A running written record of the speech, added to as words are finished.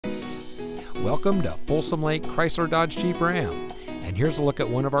Welcome to Folsom Lake Chrysler Dodge Jeep Ram, and here's a look at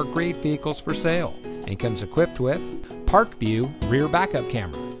one of our great vehicles for sale. And comes equipped with Park View rear backup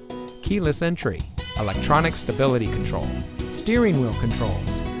camera, keyless entry, electronic stability control, steering wheel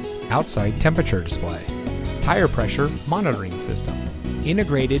controls, outside temperature display, tire pressure monitoring system,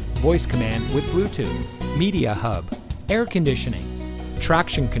 integrated voice command with Bluetooth, media hub, air conditioning,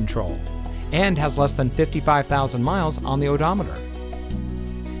 traction control, and has less than 55,000 miles on the odometer.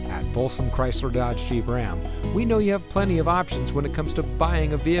 At Folsom Chrysler Dodge Jeep Ram, we know you have plenty of options when it comes to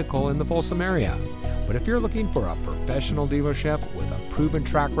buying a vehicle in the Folsom area. But if you're looking for a professional dealership with a proven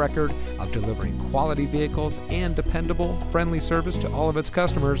track record of delivering quality vehicles and dependable, friendly service to all of its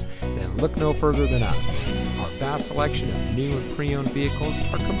customers, then look no further than us. Our vast selection of new and pre-owned vehicles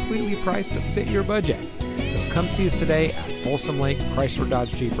are completely priced to fit your budget. So come see us today at Folsom Lake Chrysler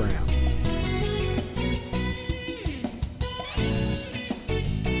Dodge Jeep Ram.